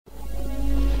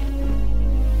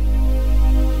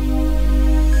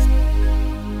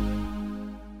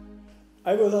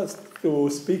I was asked to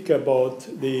speak about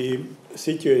the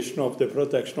situation of the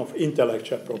protection of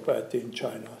intellectual property in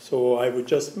China. So I would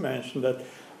just mention that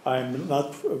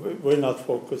will not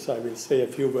focus. I will say a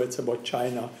few words about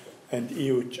China and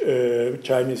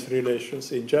EU-Chinese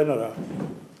relations in general.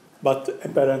 But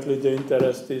apparently the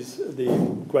interest is the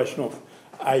question of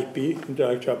IP,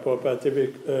 intellectual property,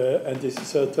 and this is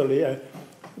certainly a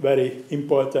very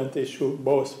important issue,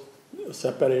 both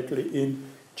separately in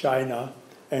China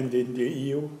and in the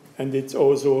EU. And it's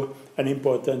also an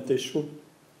important issue,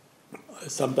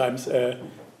 sometimes a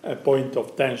point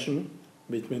of tension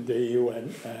between the EU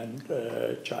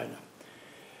and China.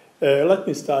 Let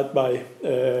me start by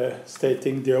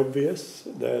stating the obvious,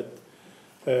 that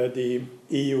the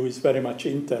EU is very much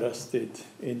interested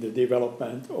in the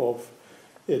development of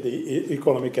the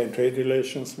economic and trade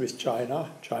relations with China.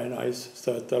 China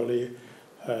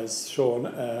has shown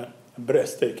a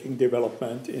breathtaking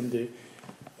development in the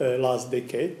last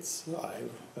decades.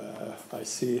 I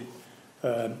see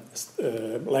a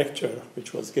lecture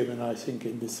which was given, I think,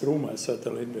 in this room,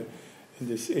 certainly in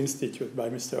this institute, by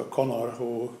Mr. O'Connor,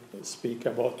 who speak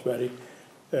about very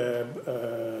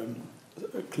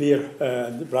clear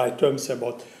and bright terms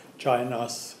about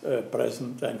China's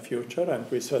present and future. And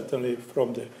we certainly,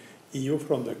 from the EU,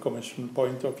 from the Commission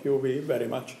point of view, we very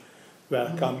much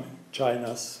welcome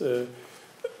China's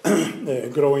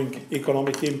growing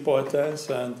economic importance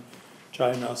and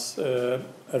China's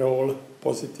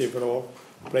positive role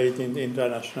played in the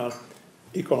international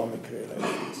economic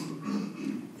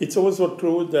relations. It's also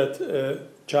true that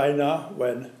China,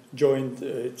 when joined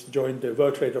the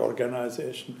World Trade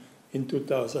Organization in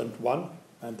 2001,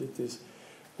 and it is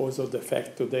also the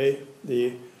fact today,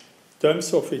 the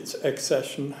terms of its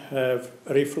accession have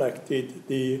reflected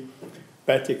the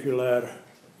particular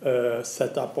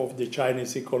setup of the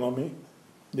Chinese economy,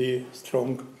 the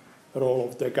strong role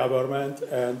of the government,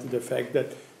 and the fact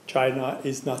that China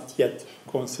is not yet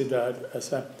considered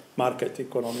as a market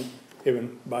economy,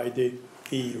 even by the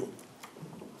EU.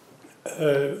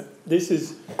 This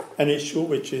is an issue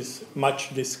which is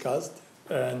much discussed,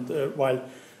 and while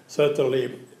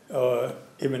certainly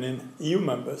even in EU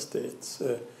member states,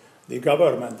 the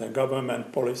government and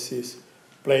government policies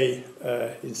play,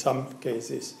 in some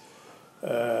cases,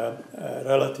 a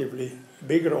relatively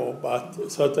big role,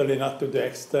 but certainly not to the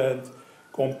extent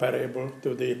comparable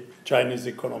to the Chinese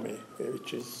economy,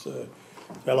 which is to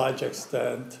a large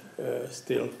extent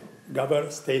still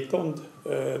state-owned.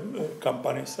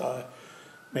 Companies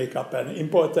make up an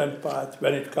important part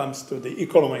when it comes to the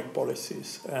economic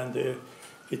policies, and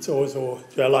it's also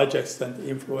to a large extent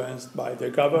influenced by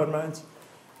the governments,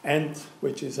 and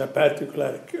which is a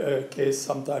particular case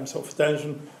sometimes of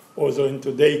tension also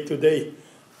into day-to-day,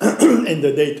 in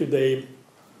the day-to-day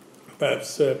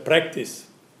perhaps practice.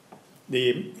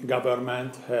 The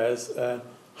government has a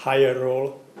higher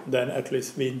role than at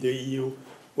least we in the EU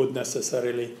would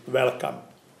necessarily welcome,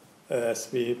 as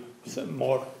we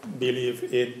more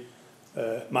believe in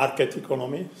market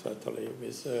economy, certainly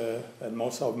with and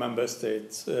most of member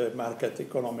states market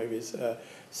economy with a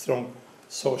strong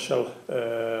social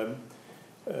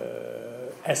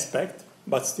aspect,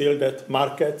 but still that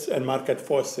markets and market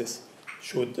forces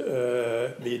should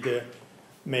be the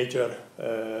major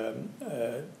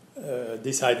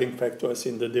deciding factors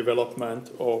in the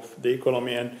development of the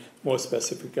economy and more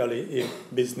specifically in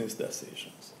business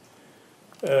decisions.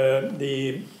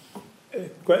 The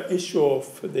issue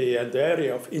of the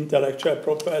area of intellectual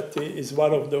property is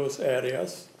one of those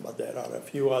areas, but there are a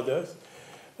few others,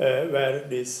 where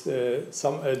this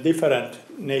some different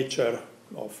nature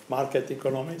of market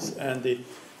economies and the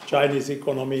Chinese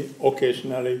economy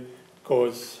occasionally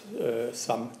cause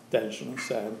some tensions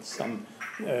and some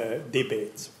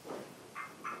debates.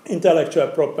 Intellectual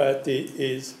property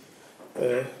is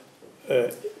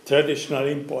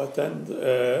traditionally important,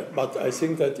 but I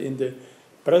think that in the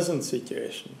present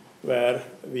situation, where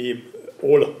we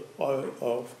all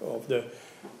of the,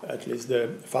 at least the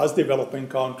fast developing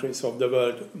countries of the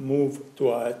world, move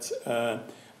towards a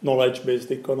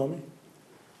knowledge-based economy,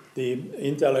 the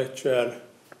intellectual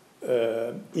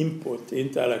input,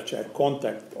 intellectual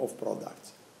content of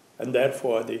products, and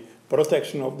therefore the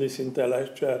protection of this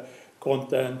intellectual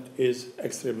content is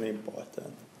extremely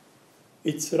important.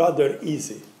 It's rather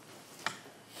easy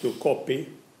to copy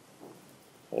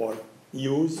or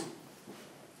use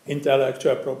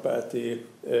intellectual property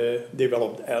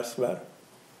developed elsewhere,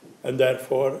 and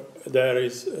therefore there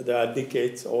are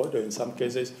decades old, in some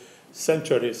cases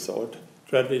centuries old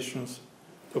traditions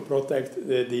to protect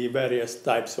the various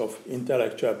types of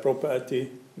intellectual property,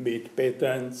 be it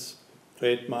patents,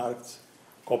 trademarks,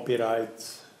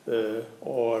 copyrights,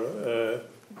 or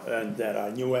and there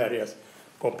are new areas,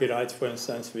 copyright, for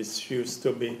instance, which used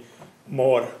to be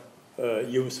more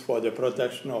used for the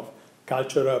protection of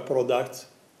cultural products,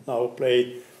 now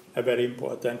play a very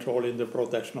important role in the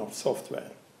protection of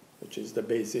software, which is the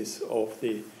basis of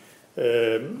the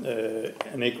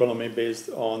an economy based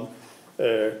on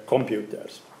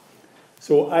computers.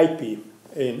 So IP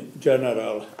in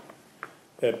general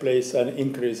plays an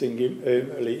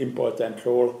increasingly important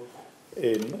role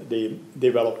in the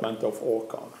development of all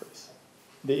countries.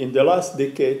 In the last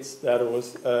decades, there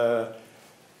was a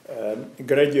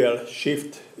gradual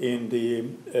shift in the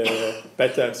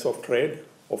patterns of trade,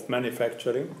 of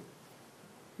manufacturing,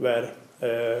 where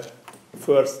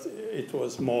first it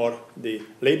was more the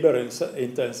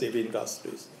labor-intensive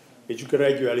industries, which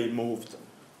gradually moved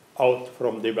out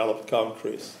from developed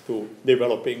countries to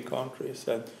developing countries,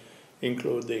 and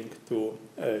including to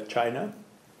China.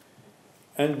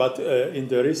 But in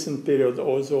the recent period,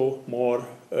 also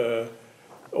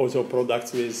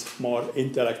products with more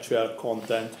intellectual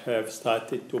content have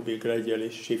started to be gradually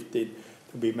shifted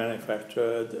to be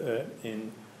manufactured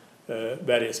in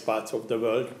various parts of the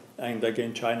world. And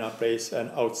again, China plays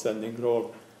an outstanding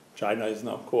role. China is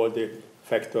now called the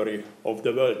factory of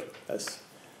the world, as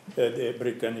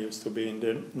Britain used to be in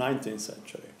the 19th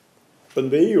century. From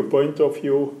the EU point of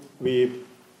view, we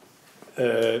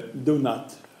do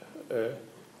not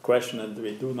question and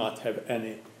we do not have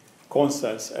any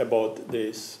concerns about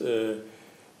this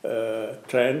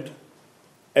trend,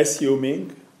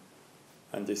 assuming,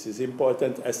 and this is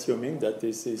important, assuming that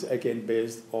this is again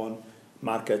based on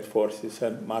market forces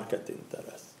and market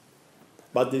interests.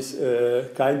 But this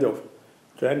kind of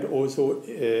trend also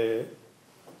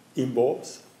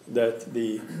involves that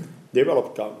the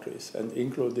developed countries, and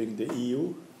including the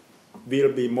EU,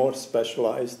 will be more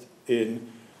specialized in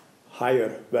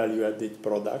higher value-added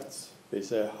products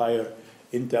with a higher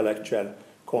intellectual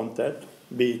content,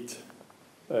 be it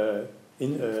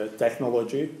in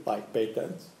technology like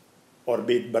patents, or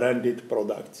be it branded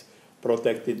products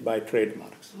protected by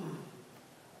trademarks.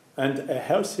 And a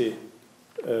healthy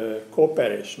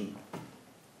cooperation,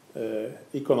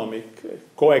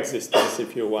 economic coexistence,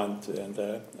 if you want,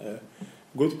 and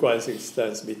good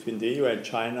coexistence between the EU and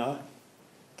China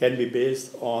can be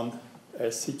based on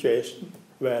a situation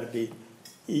where the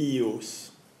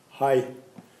EU's high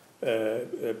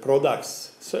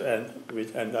products,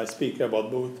 and I speak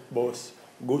about both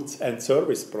goods and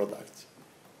service products,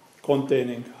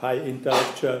 containing high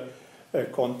intellectual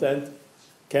content,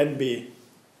 can be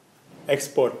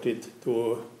exported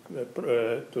to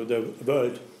the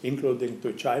world, including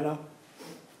to China,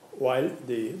 while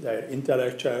their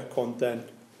intellectual content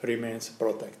remains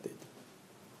protected.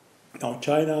 Now,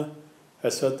 China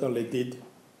has certainly did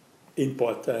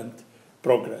important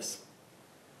progress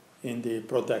in the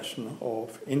protection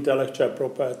of intellectual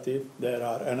property. There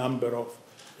are a number of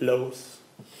laws,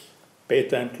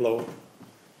 patent law,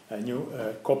 new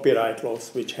copyright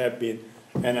laws, which have been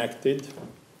enacted,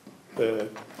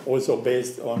 also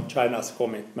based on China's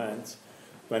commitments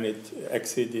when it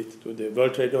acceded to the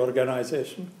World Trade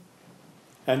Organization.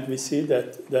 And we see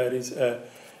that there is a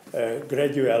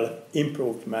gradual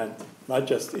improvement, not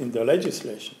just in the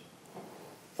legislation,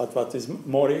 but what is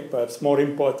perhaps more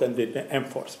important in the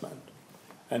enforcement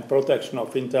and protection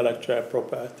of intellectual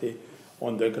property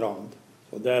on the ground.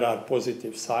 So there are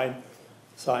positive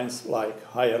signs like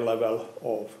higher level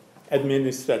of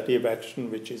administrative action,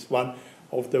 which is one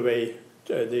of the way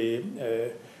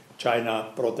China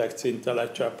protects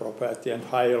intellectual property, and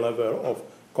higher level of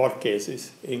court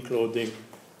cases, including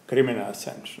criminal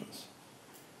sanctions,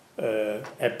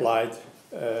 applied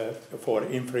for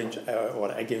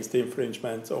or against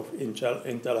infringements of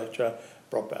intellectual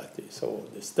property. So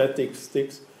the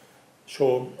statistics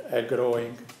show a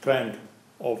growing trend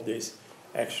of these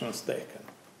actions taken.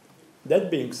 That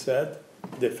being said,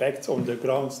 the facts on the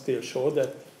ground still show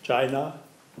that China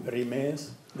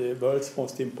remains the world's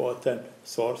most important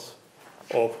source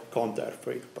of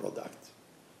counterfeit products.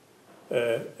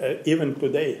 Even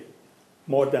today,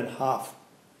 more than half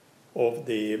of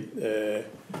the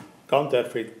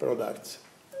counterfeit products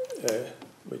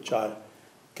which are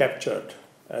captured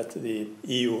at the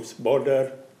EU's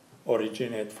border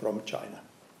originate from China.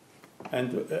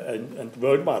 And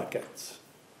world markets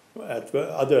at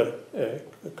other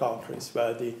countries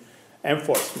where the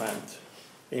enforcement,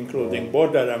 including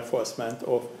border enforcement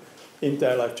of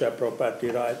intellectual property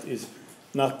right, is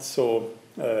not so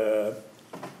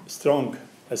strong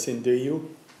as in the EU,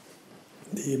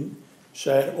 the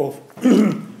share of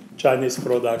Chinese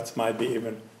products might be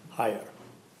even higher.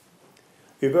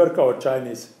 We work our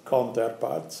Chinese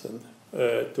counterparts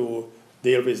to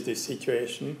deal with this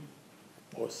situation,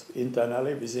 both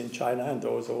internally within China and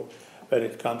also when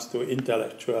it comes to when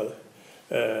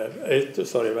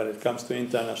it comes to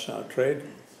international trade,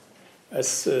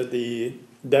 as the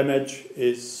damage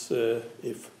is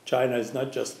if China is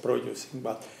not just producing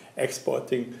but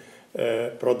exporting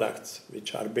products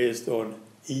which are based on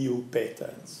EU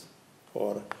patents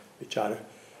or which are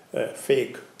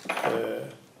fake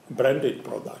branded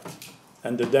products.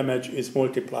 And the damage is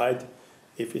multiplied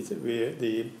if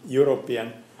the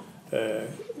European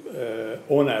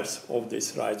owners of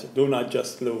these rights do not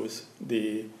just lose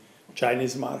the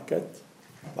Chinese market,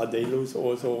 but they lose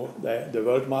also the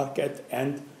world market,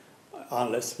 and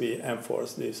unless we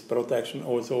enforce this protection,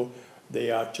 also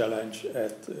they are challenged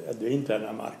at the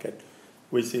internal market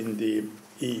within the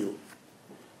EU.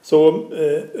 So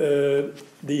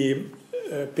the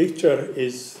picture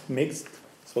is mixed.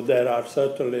 So there are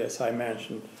certainly, as I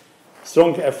mentioned,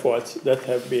 strong efforts that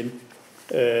have been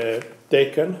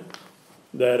taken.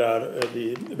 There are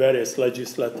the various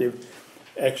legislative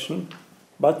action,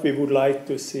 but we would like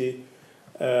to see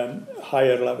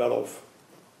higher level of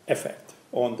effect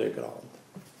on the ground.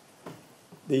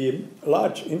 The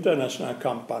large international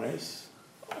companies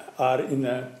are in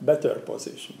a better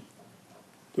position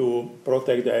to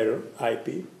protect their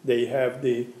IP. They have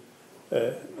the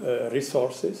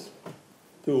resources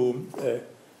to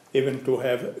even to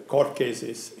have court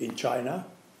cases in China.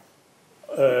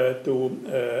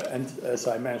 And as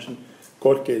I mentioned,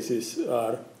 court cases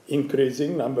are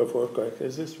increasing, number of court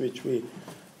cases, which we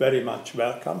very much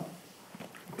welcome.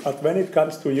 But when it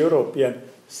comes to European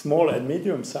small and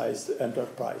medium-sized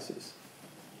enterprises,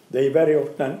 they very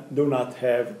often do not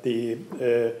have the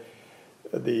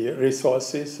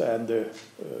resources and the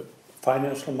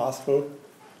financial muscle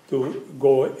to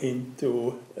go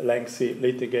into lengthy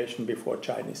litigation before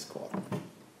Chinese court.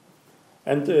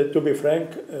 And to be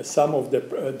frank, some of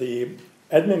the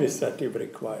administrative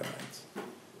requirements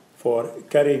for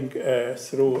carrying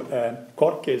through a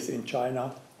court case in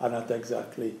China are not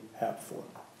exactly helpful.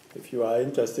 If you are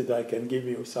interested, I can give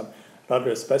you some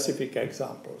rather specific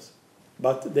examples.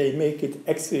 But they make it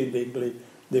exceedingly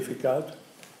difficult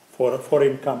for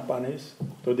foreign companies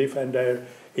to defend their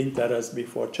interests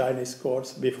before Chinese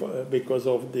courts because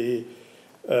of the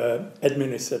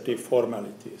administrative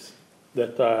formalities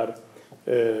that are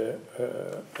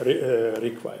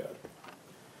required.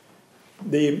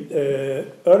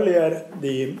 Earlier,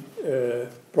 the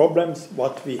problems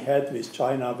what we had with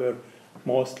China were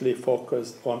mostly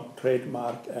focused on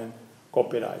trademark and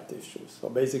copyright issues. So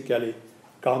basically,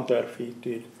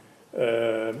 counterfeited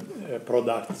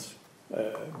products,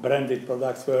 branded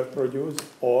products were produced,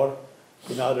 or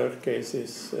in other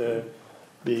cases,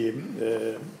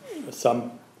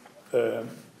 some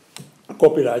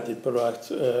copyrighted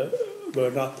products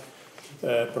were not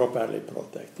properly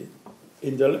protected.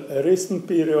 In the recent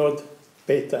period,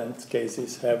 patent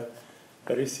cases have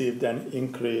received an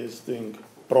increasing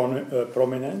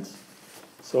prominence.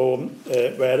 So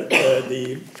where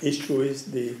the issue is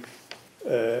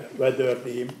whether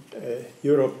the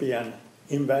European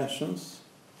inventions,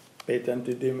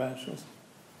 patented inventions,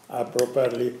 are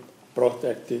properly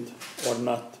protected or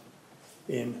not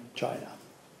in China.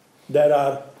 There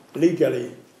are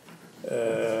legal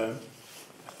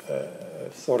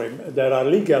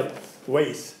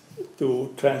ways to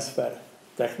transfer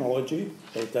technology,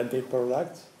 patented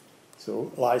products,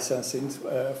 so licensing,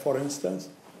 for instance,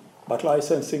 but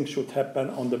licensing should happen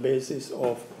on the basis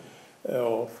of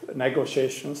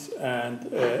negotiations and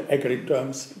agreed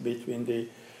terms between the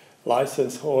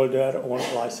license holder and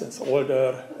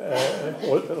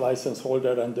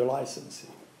the licensee.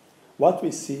 What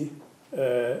we see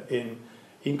in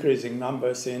increasing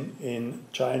numbers in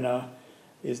China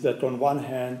is that on one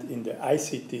hand, in the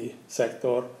ICT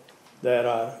sector,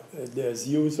 there's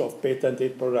use of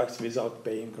patented products without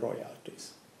paying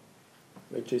royalties,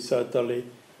 which is certainly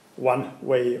one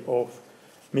way of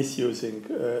misusing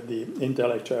the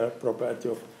intellectual property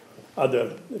of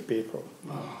other people.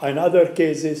 In other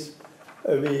cases,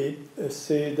 we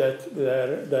see that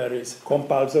there is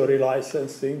compulsory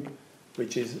licensing,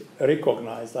 which is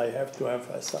recognized, I have to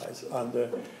emphasize, under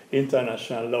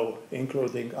international law,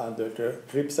 including under the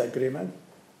TRIPS agreement.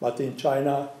 But in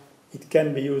China, it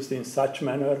can be used in such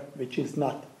manner which is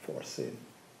not foreseen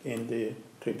in the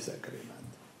TRIPS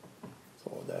agreement.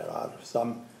 So there are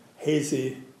some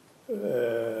hazy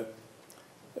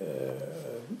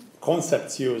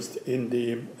concepts used in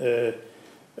the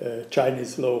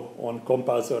Chinese law on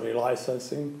compulsory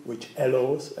licensing, which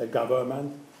allows a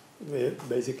government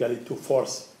basically to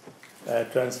force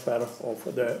transfer of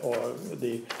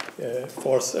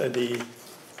force the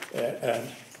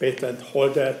patent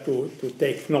holder to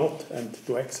take note and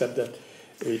to accept that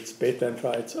its patent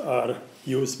rights are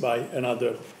used by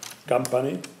another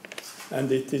company.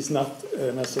 And it is not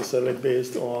necessarily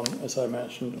based on, as I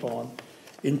mentioned, on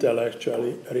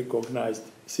intellectually recognized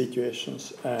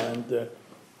situations and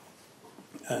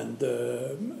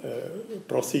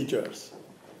procedures.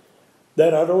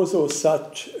 There are also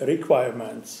such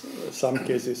requirements, some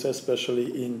cases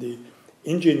especially in the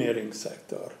engineering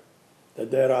sector,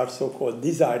 that there are so-called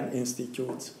design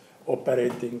institutes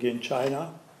operating in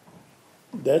China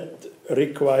that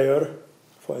require,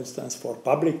 for instance, for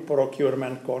public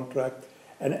procurement contract,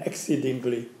 an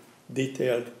exceedingly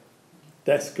detailed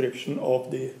description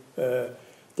of the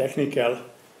technical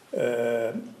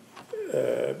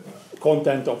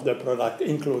content of the product,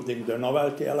 including the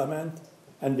novelty element,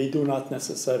 and we do not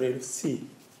necessarily see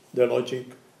the logic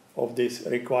of these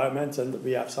requirements, and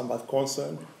we are somewhat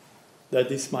concerned that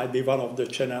this might be one of the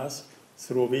channels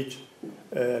through which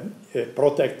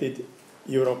protected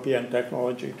European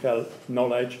technological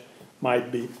knowledge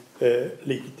might be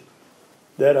leaked.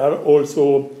 There are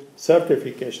also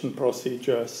certification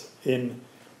procedures in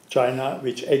China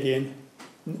which again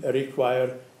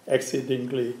require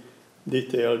exceedingly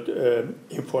detailed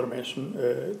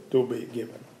information to be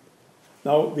given.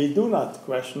 Now, we do not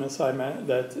question, as I meant,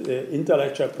 that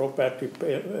intellectual property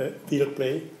will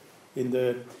play in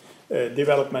the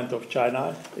development of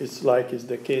China, is like is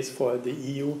the case for the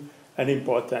EU, an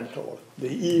important role.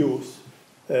 The EU's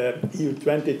EU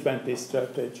 2020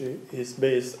 strategy is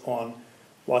based on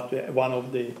one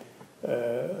of the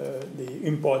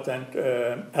important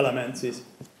elements is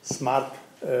smart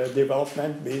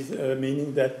development,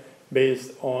 meaning that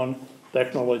based on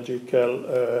technological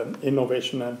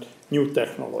innovation and new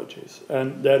technologies.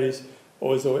 And there is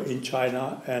also in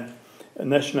China a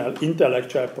national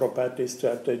intellectual property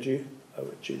strategy,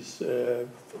 which is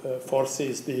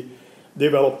foresees the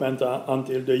development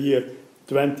until the year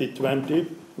 2020,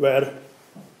 where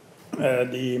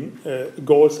the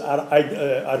goals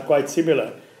are quite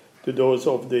similar to those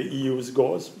of the EU's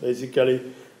goals,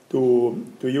 basically to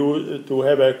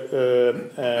have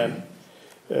a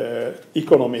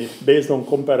economy based on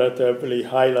comparatively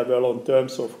high level on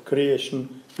terms of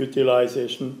creation,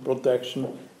 utilization, protection,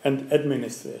 and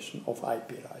administration of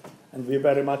IP rights. And we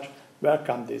very much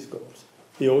welcome these goals.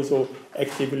 We also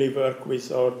actively work with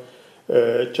our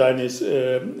Chinese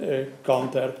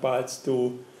counterparts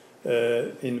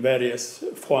in various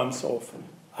forms of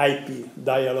IP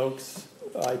dialogues,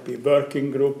 IP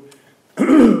working group,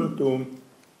 to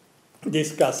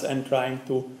discuss and trying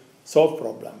to solve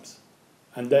problems.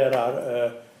 And there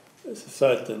are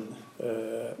certain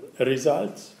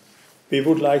results. We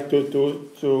would like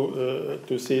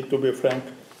to see, to be frank,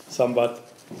 somewhat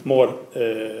more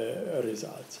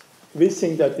results. We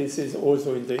think that this is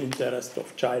also in the interest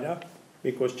of China,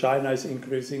 because China is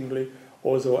increasingly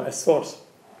also a source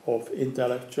of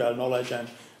intellectual knowledge and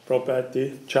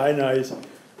property. China is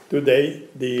today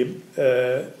the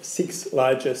sixth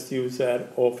largest user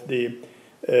of the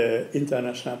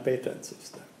international patent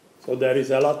system. So there is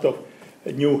a lot of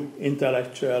new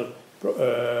intellectual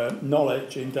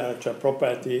knowledge, intellectual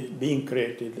property being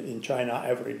created in China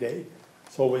every day.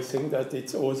 So we think that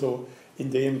it's also in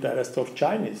the interest of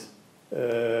Chinese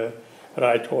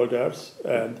right holders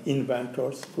and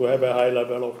inventors to have a high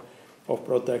level of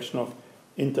protection of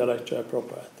intellectual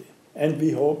property. And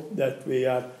we hope that we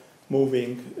are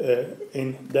moving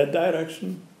in that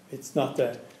direction. It's not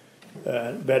a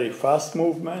very fast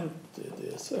movement.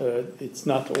 It's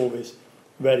not always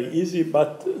very easy,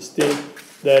 but still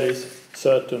there is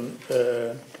certain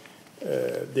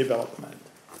development.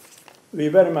 We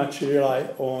very much rely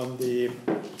on the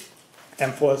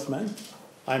enforcement.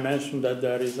 I mentioned that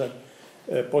there is a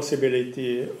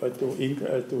possibility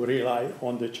to rely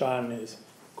on the Chinese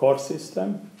court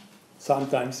system.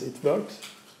 Sometimes it works.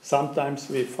 Sometimes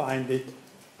we find it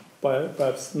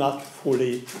perhaps not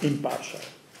fully impartial.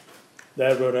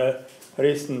 There were a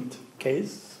recent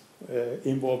case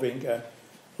involving a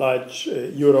large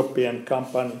European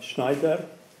company, Schneider,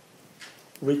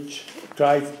 which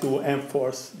tried to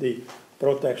enforce the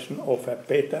protection of a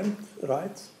patent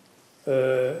rights.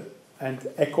 And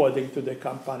according to the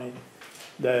company,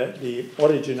 the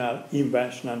original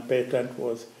invention and patent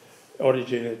was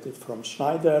originated from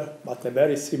Schneider, but a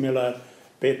very similar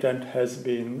patent has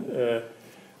been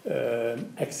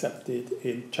accepted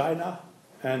in China.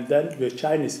 And then the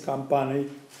Chinese company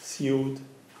sued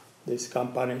this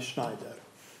company, Schneider.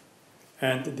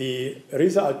 And the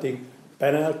resulting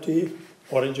penalty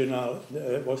original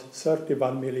was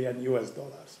 $31 million US.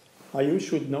 Now you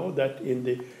should know that in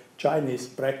the Chinese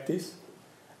practice,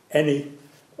 any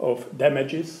of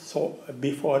damages so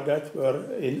before that were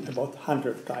in about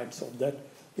 100 times of that,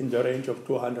 in the range of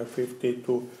 250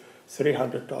 to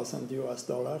 300,000 US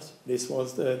dollars. This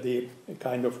was the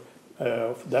kind of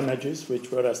damages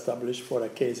which were established for a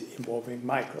case involving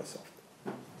Microsoft.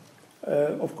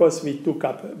 Of course, we took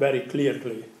up very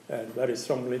clearly and very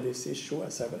strongly this issue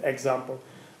as an example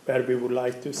where we would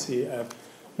like to see a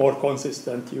more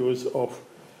consistent use of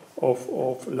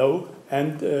law,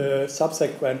 and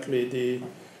subsequently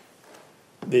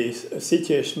the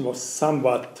situation was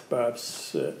somewhat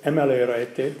perhaps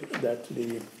ameliorated, that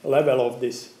the level of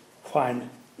this fine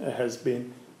has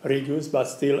been reduced, but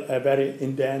still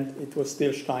in the end it was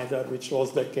still Schneider which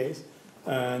lost the case,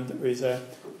 and with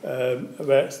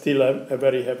still a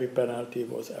very heavy penalty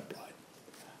was applied.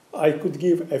 I could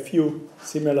give a few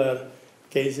similar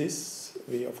cases.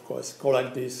 We of course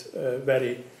collect these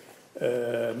very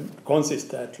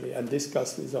consistently and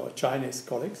discuss with our Chinese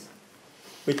colleagues,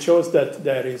 which shows that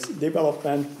there is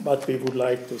development, but we would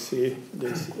like to see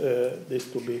this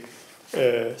to be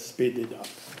speeded up.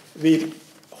 We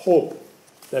hope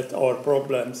that our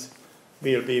problems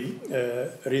will be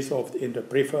resolved in the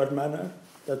preferred manner,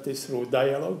 that is through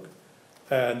dialogue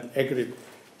and agreed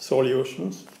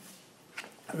solutions,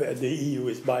 where the EU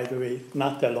is, by the way,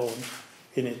 not alone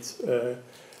in its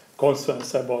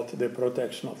concerns about the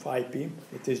protection of IP.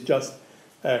 It is just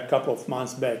a couple of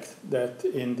months back that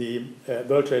in the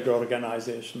World Trade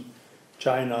Organization,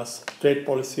 China's trade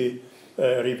policy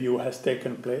review has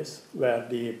taken place, where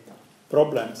the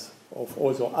problems of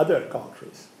also other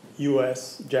countries,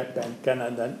 US, Japan,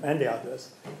 Canada, and many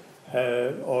others,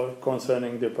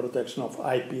 concerning the protection of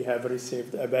IP have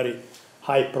received a very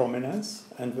high prominence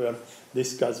and were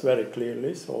discussed very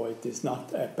clearly. So it is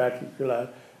not a particular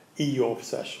EU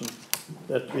obsession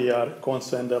that we are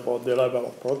concerned about the level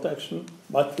of protection,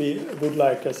 but we would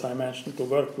like, as I mentioned, to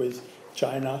work with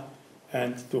China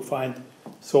and to find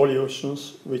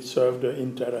solutions which serve the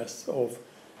interests of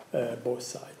both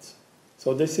sides.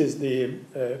 So this is the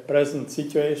present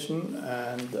situation,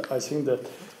 and I think that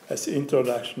as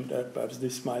introduction that perhaps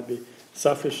this might be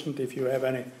sufficient. If you have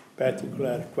any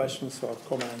particular questions or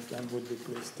comments, then would be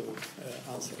pleased to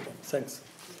answer them. Thanks.